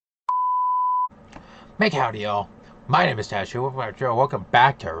Make howdy, y'all. My name is Tashu. Welcome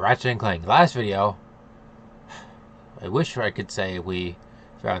back to Ratchet and Clank. Last video, I wish I could say we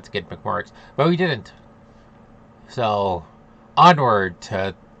found Skid McMarks, but we didn't. So, onward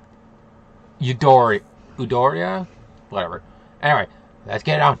to Eudoria? Whatever. Anyway, let's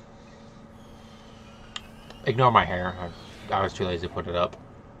get it on. Ignore my hair. I was too lazy to put it up.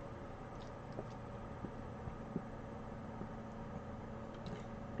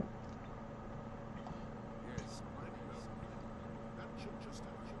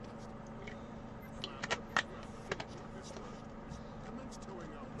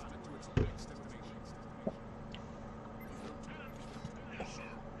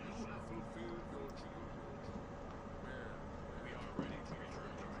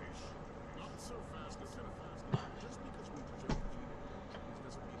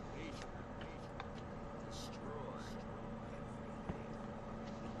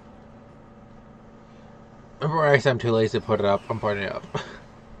 Remember when I said I'm too lazy to put it up? I'm putting it up.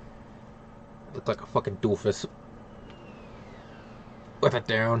 Look like a fucking doofus. With it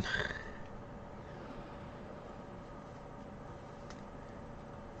down.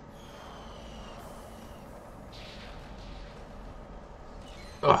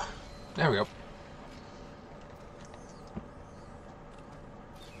 Ugh. There we go.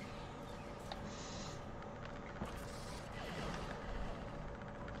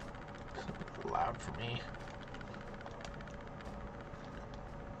 It's a bit loud for me.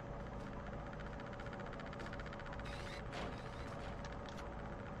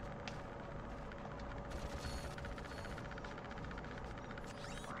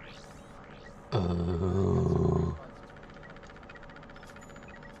 Oh.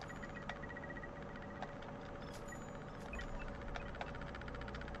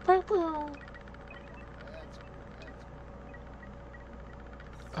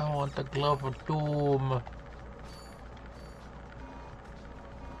 I want the glove of doom.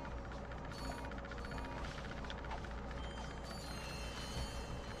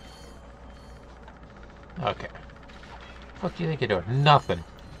 Okay. What do you think you're doing? Nothing.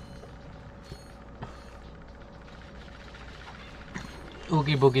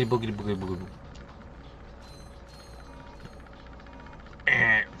 Oogie boogie boogie boogie boogie.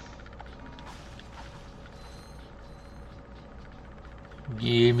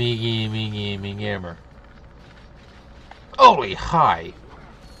 Gimme, gammer. Holy hi!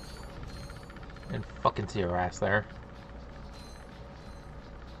 And fucking see your ass there.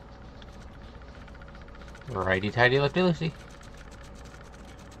 Righty tighty, lefty loosey.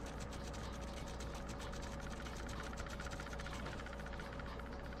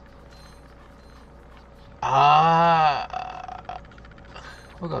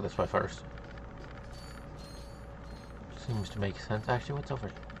 We'll go this way first. Seems to make sense. Actually, what's over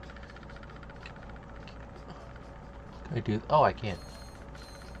here? Can I do? Oh, I can't.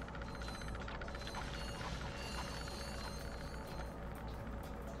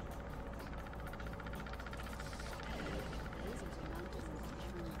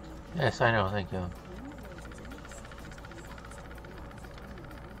 Yes, I know. Thank you.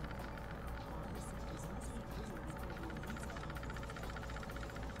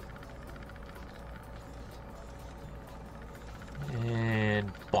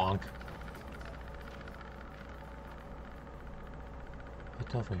 And bonk.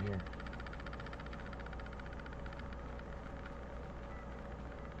 What's over here?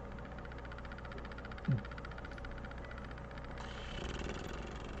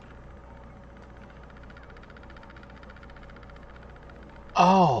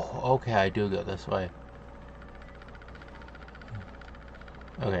 Oh, okay, I do go this way.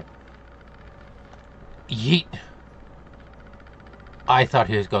 Okay. Yeet. I thought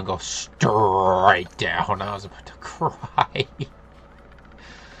he was going to go straight down. I was about to cry.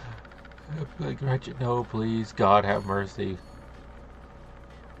 Like, Ratchet, no, please. God have mercy.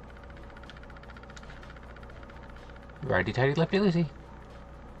 Righty tighty, lefty loosey.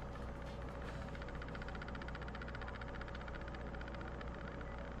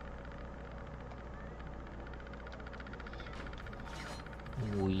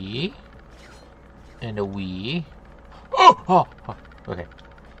 Wee. And a wee. Oh! Okay.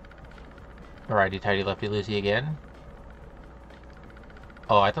 Righty tighty, lefty loosey again.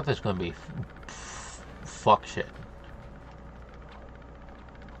 Oh, I thought this was going to be fuck shit.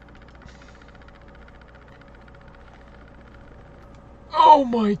 Oh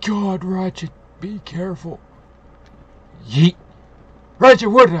my god, Ratchet, be careful. Yeet. Ratchet,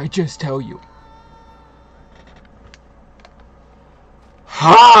 what did I just tell you?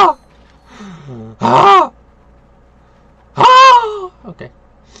 Ha! Ha! Ha! Okay.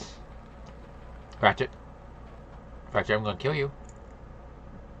 Ratchet. Ratchet, I'm gonna kill you.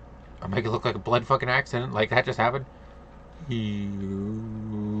 I'll make it look like a blood fucking accident, like that just happened.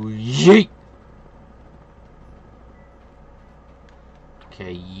 Yeet!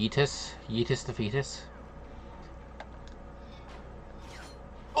 Okay, Yeetus. Yeetus the fetus.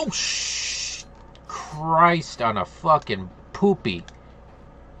 Oh, Christ on a fucking poopy.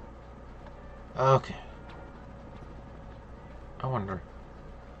 Okay. I wonder.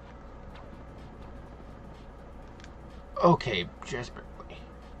 Okay, just barely.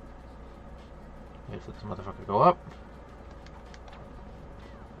 Wait for this motherfucker to go up.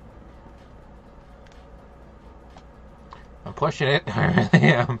 I'm pushing it. I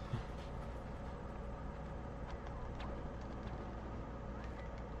really am.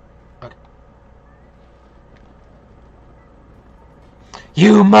 Okay.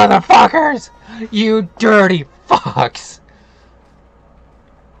 You motherfuckers! You dirty fucks!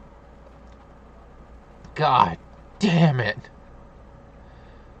 God damn it.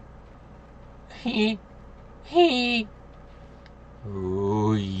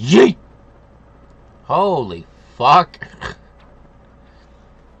 Ooh, yeet! Holy fuck.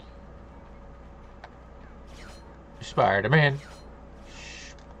 Spider-Man.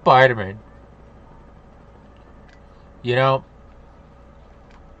 Spider-Man. You know,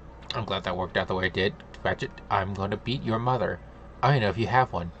 I'm glad that worked out the way it did. Ratchet, I'm going to beat your mother. I know if you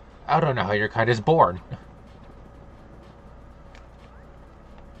have one. I don't know how your kind is born.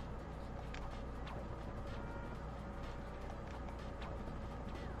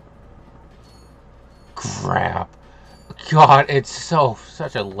 Grab. God, it's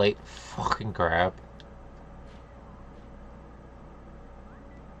such a late fucking grab.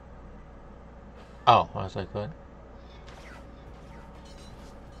 Oh, I was like, what?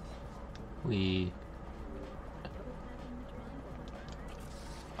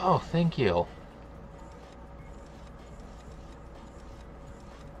 Oh, thank you.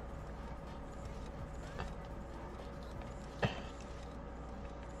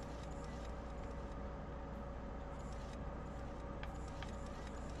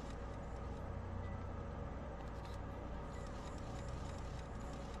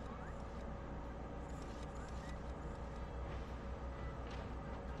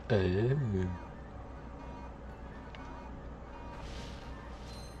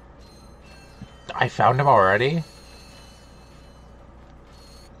 I found him already?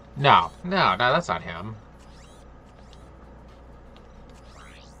 No, that's not him.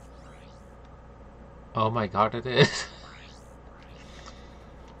 Oh my god, it is.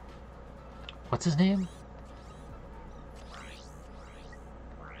 What's his name?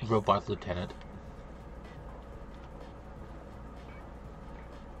 Robot Lieutenant.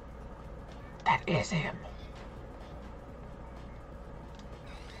 That is him.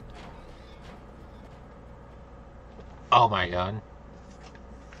 Oh my god.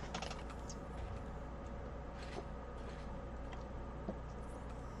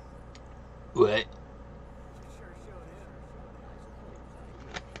 What?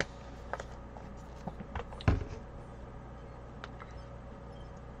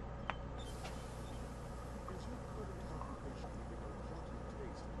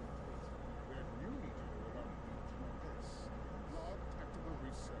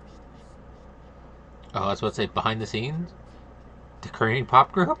 Oh, I was about to say behind the scenes? The Korean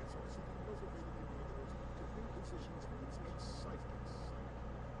pop group?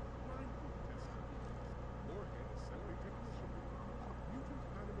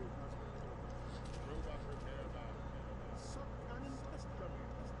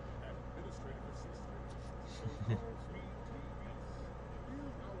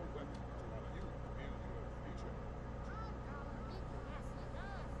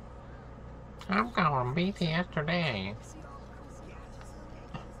 I'm going BTS today.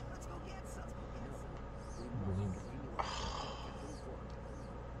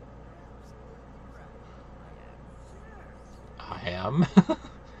 I am.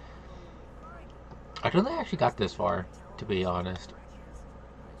 I don't think I actually got this far, to be honest.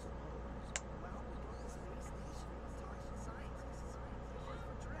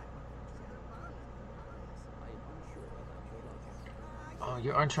 Oh,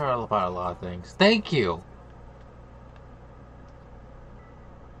 you're unsure about a lot of things. Thank you!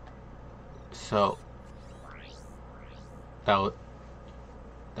 So, that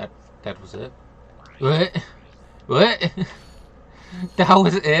was it? What? What? That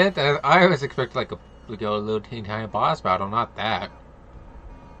was it? I was expecting like a little teeny tiny boss battle, not that.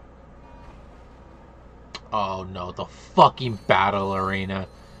 Oh no, the fucking battle arena.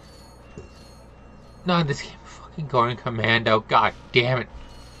 No, this game fucking going commando. God damn it.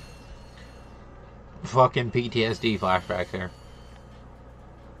 Fucking PTSD flashbacks here.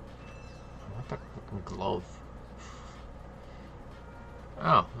 What the fucking glove?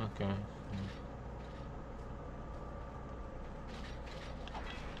 Oh, okay.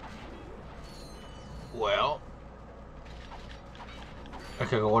 Well, I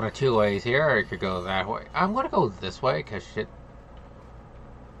could go one of two ways here, or I could go that way. I'm gonna go this way, cause shit.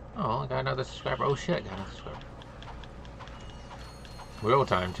 Oh, I got another subscriber. Oh shit, I got another subscriber. Real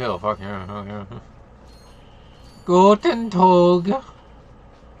time too. Fuck yeah. Oh, yeah. Guten Tag.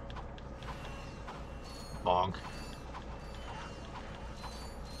 Bonk.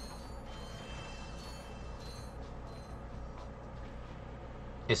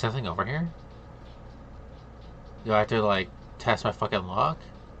 Is something over here? Do I have to like test my fucking luck?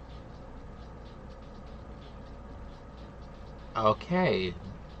 Okay.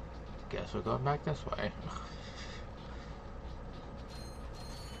 Guess we're going back this way.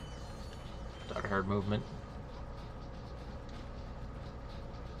 Thought I heard movement.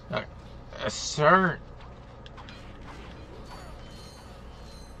 Alright. Sir.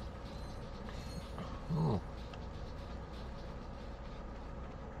 Ooh.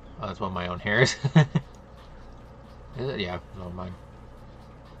 Oh, that's one of my own hairs. Is it? Yeah, one of mine.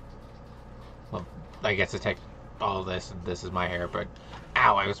 Well, I guess to take all this, and this is my hair, but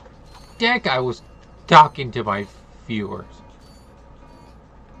ow, I was talking to my viewers.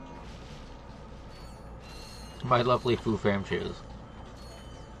 My lovely Foo Fam shoes.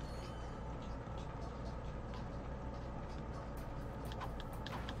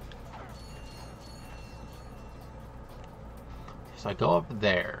 So I go up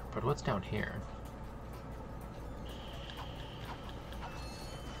there, but what's down here?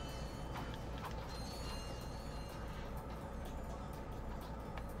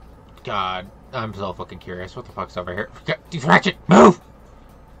 God, I'm so fucking curious. What the fuck's over here? Dude, Ratchet, move!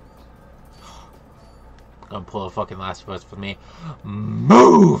 Gonna pull a fucking Last of Us with me.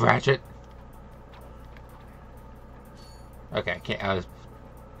 Move, Ratchet! Okay, I can't. I was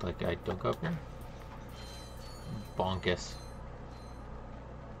like, I don't go up here. Bonkus.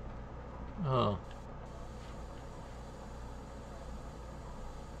 Oh.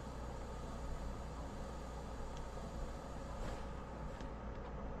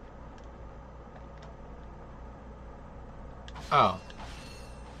 Oh.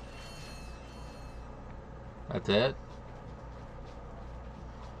 That's it?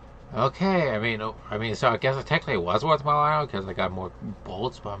 Okay, I mean, so I guess it technically was worth my while because I got more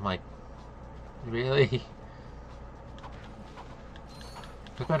bolts, but I'm like, really?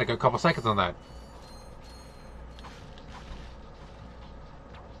 I spent a good couple seconds on that.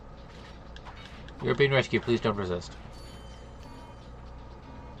 You're being rescued, please don't resist.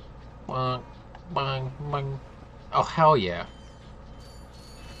 Bang, bang, bang. Oh, hell yeah.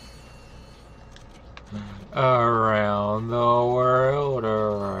 Around the world,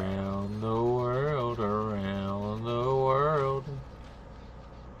 around the world, around the world.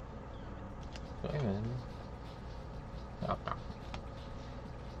 Wait a minute. Oh,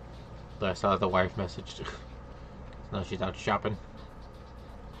 no. I saw the wife message. No, she's out shopping.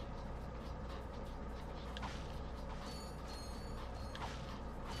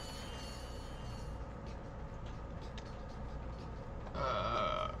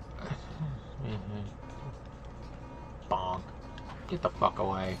 Bonk. Get the fuck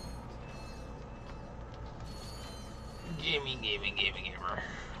away. Gimme.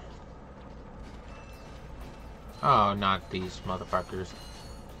 Oh, not these motherfuckers.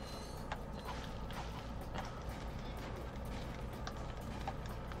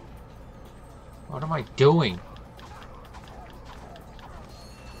 What am I doing?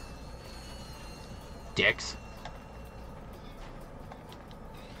 Dicks.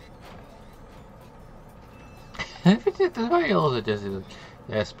 Why also just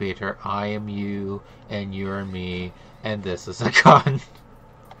yes, Peter, I am you, and you're me, and this is a gun.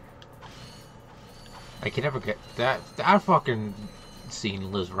 I can never get that. That fucking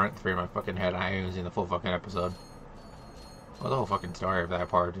scene lives rent free in my fucking head. I haven't even seen the full fucking episode. Well, the whole fucking story of that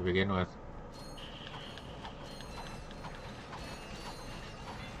part to begin with.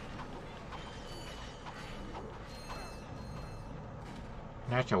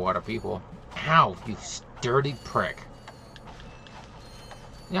 That's a lot of people. Ow, you dirty prick.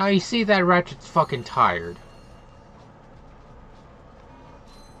 Now you see that Ratchet's fucking tired.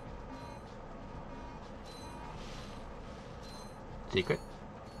 Secret.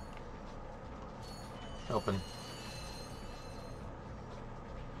 Open.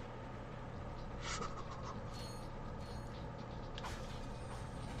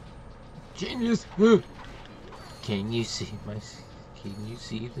 Genius! Can you see my... Can you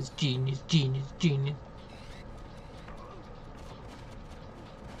see this genius, genius, genius?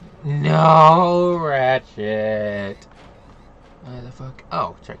 No, Ratchet. Where the fuck?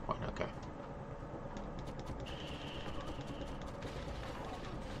 Oh, checkpoint. Okay.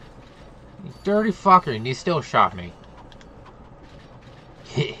 You dirty fucker, and you still shot me.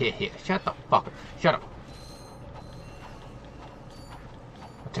 Shut the fucker. Shut up.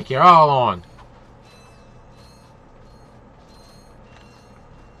 I'll take you all on.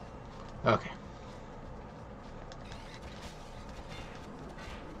 Okay.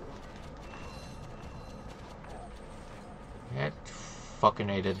 Get fucking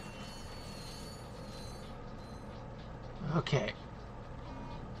hated. Okay.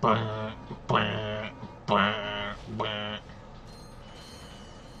 Bah, bah, bah, bah.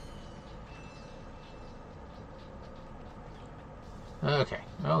 Okay.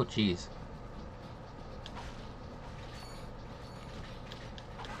 Oh, jeez.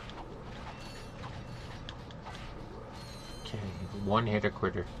 Okay, one hitter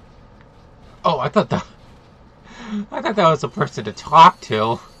quitter. Oh, I thought that was a person to talk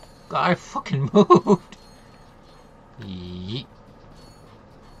to. I fucking moved. Yeet.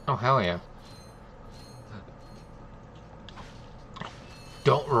 Oh, hell yeah.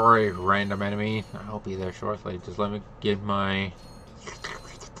 Don't worry, random enemy. I'll be there shortly. Just let me get my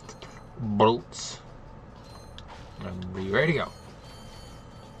bolts. And be ready to go.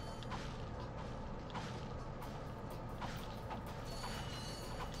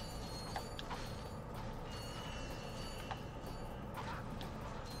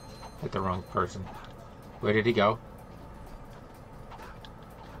 Hit the wrong person. Where did he go?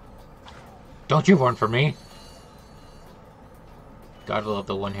 Don't you run for me! Gotta love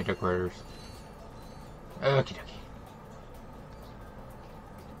the one-hitter quitters. Okie dokie.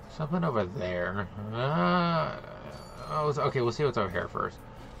 Something over there. Oh, okay, we'll see what's over here first.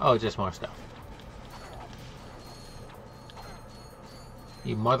 Oh, just more stuff.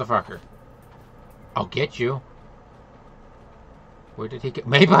 You motherfucker. I'll get you. Where did he get?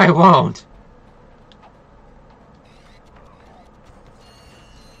 Maybe I won't.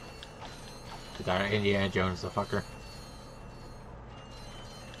 The guy Indiana Jones, the fucker.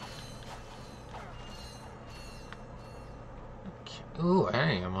 Okay. Ooh,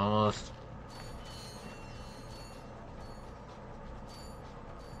 hey, I'm almost.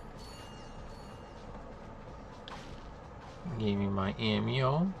 Give me my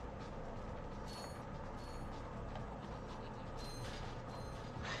ammo.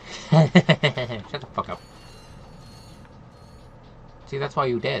 Shut the fuck up. See, that's why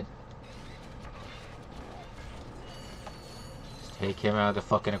you dead. Just take him out of the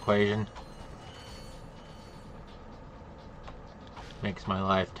fucking equation. Makes my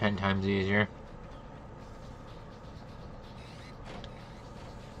life 10 times easier.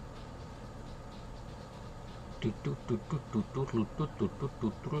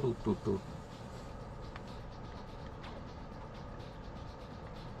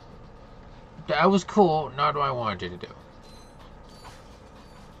 That was cool, not what I wanted you to do.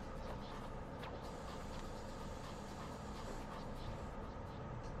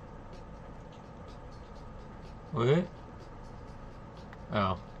 What?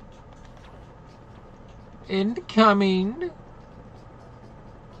 Oh. Incoming!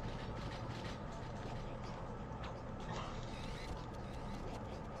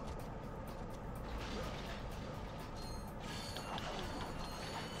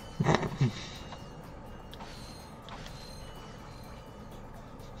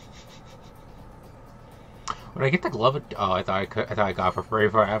 Would I get the glove? Oh, I thought I got it for free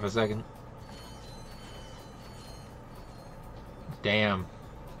for half a second. Damn.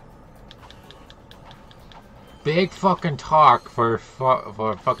 Big fucking talk for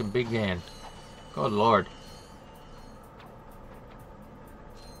a fucking big man. Good lord.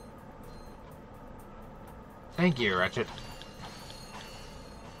 Thank you, Ratchet.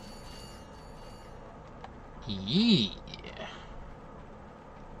 Yeah.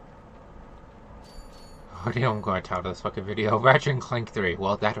 What do you I'm going to title this fucking video? Ratchet and Clank 3.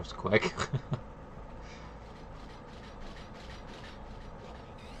 Well, that was quick.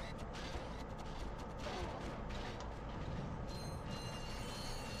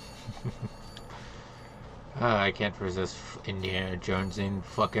 I can't resist Indiana Jones and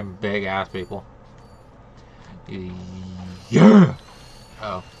fucking big ass people. Yeah!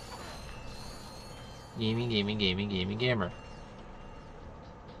 Oh. Gaming, gamer.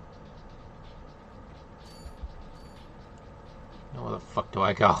 Now where the fuck do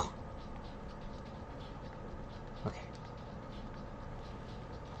I go? Okay.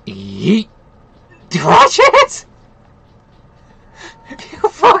 Yeet! Watch it!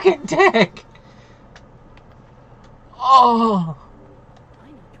 fucking dick! Oh!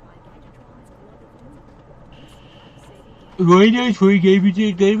 Why not try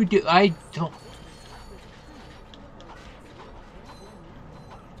everything David do? I don't.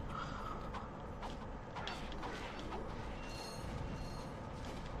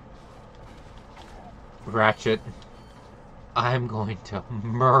 Ratchet, I'm going to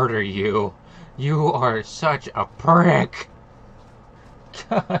murder you. You are such a prick.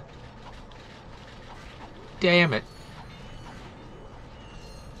 God damn it.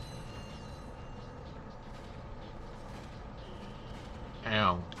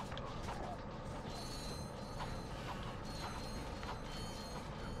 Ow.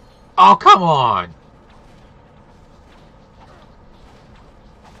 Oh, come on!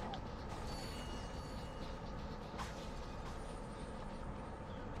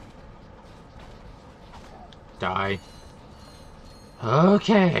 Die.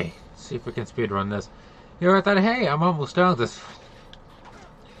 Okay. Let's see if we can speedrun this. You know, I thought, hey, I'm almost done with this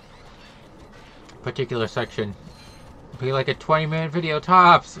particular section. Be like a 20-minute video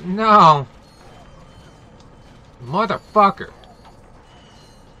tops. No! Motherfucker.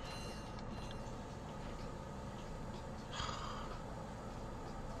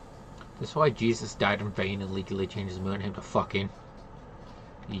 This is why Jesus died in vain and legally changed his moon and him to fucking.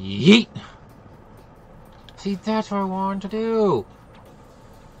 Yeet! See, that's what I wanted to do!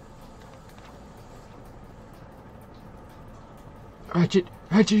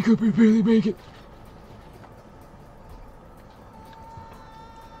 Ratchet, you could barely make it.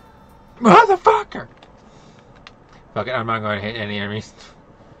 Motherfucker! Fuck it, I'm not going to hit any enemies.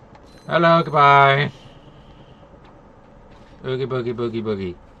 Hello, goodbye. Oogie boogie boogie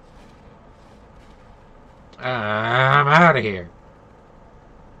boogie. I'm out of here.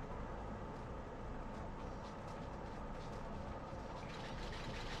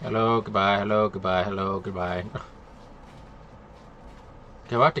 Hello, goodbye, hello, goodbye, hello, goodbye.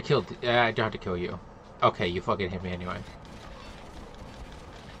 Do I have to kill... I don't have to kill you. Okay, you fucking hit me anyway.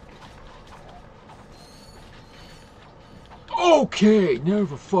 Okay,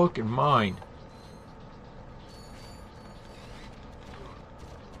 never fucking mind.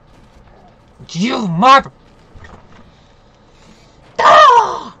 You mother...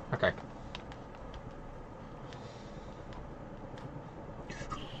 Ah! Okay.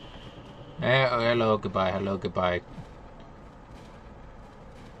 Hello, goodbye, hello, goodbye.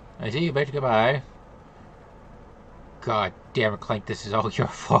 I see you, bitch, goodbye. God damn it, Clank, this is all your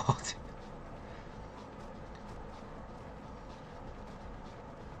fault.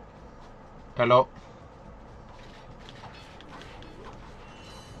 Hello.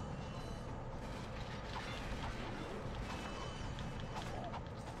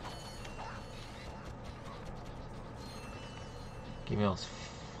 Give me those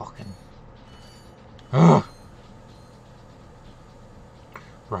fucking... Ugh.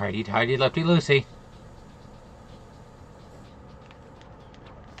 Righty tighty lefty loosey.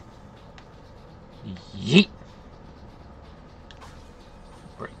 Yeet.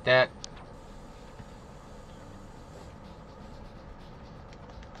 Break that.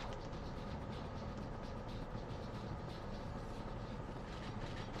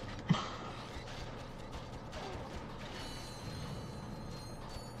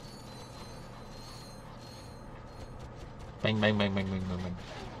 Bang, bang, bang, bang, bang, bang, bang.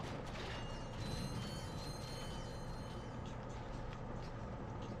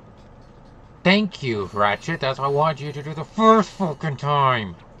 Thank you, Ratchet. That's what I wanted you to do the first fucking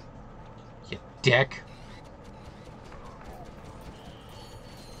time. You dick.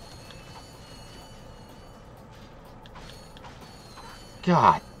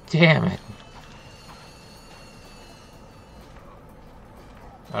 God damn it.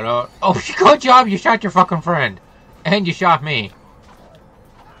 Hello? Oh, good job. You shot your fucking friend. And you shot me.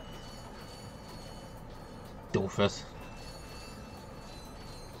 Doofus.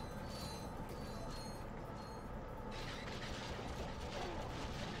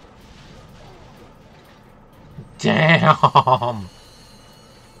 Damn!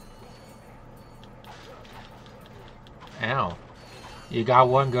 Ow. You got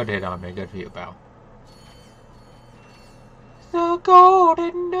one good hit on me. Good for you, pal. The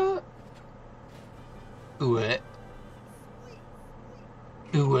golden nut. Ooh it.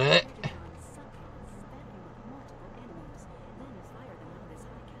 Ooh it.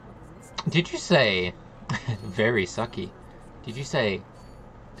 Did you say very sucky? Did you say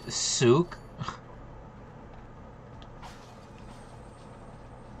sook?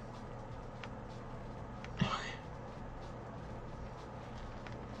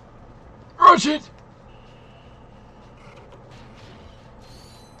 Ratchet!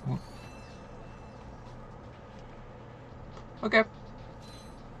 Okay.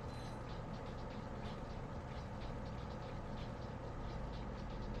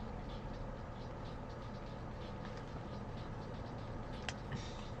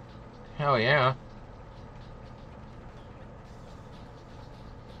 Hell yeah.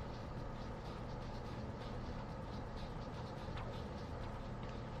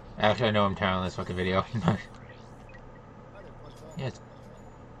 Actually, I know I'm tired on this fucking video. Yes.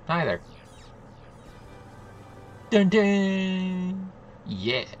 Neither. Dun dun!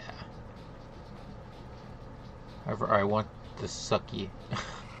 Yeah. However, I want the sucky.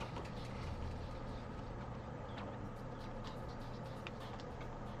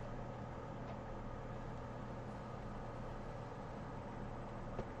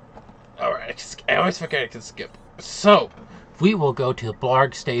 Alright, I always forget I can skip. So, we will go to the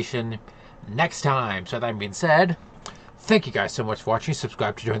blog station next time. So that being said, thank you guys so much for watching.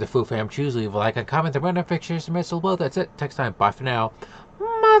 Subscribe to join the Foo Fam. Choose, leave a like, and comment the random pictures and miss below. That's it. Next time. Bye for now.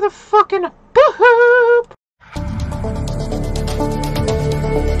 Motherfucking boohoo!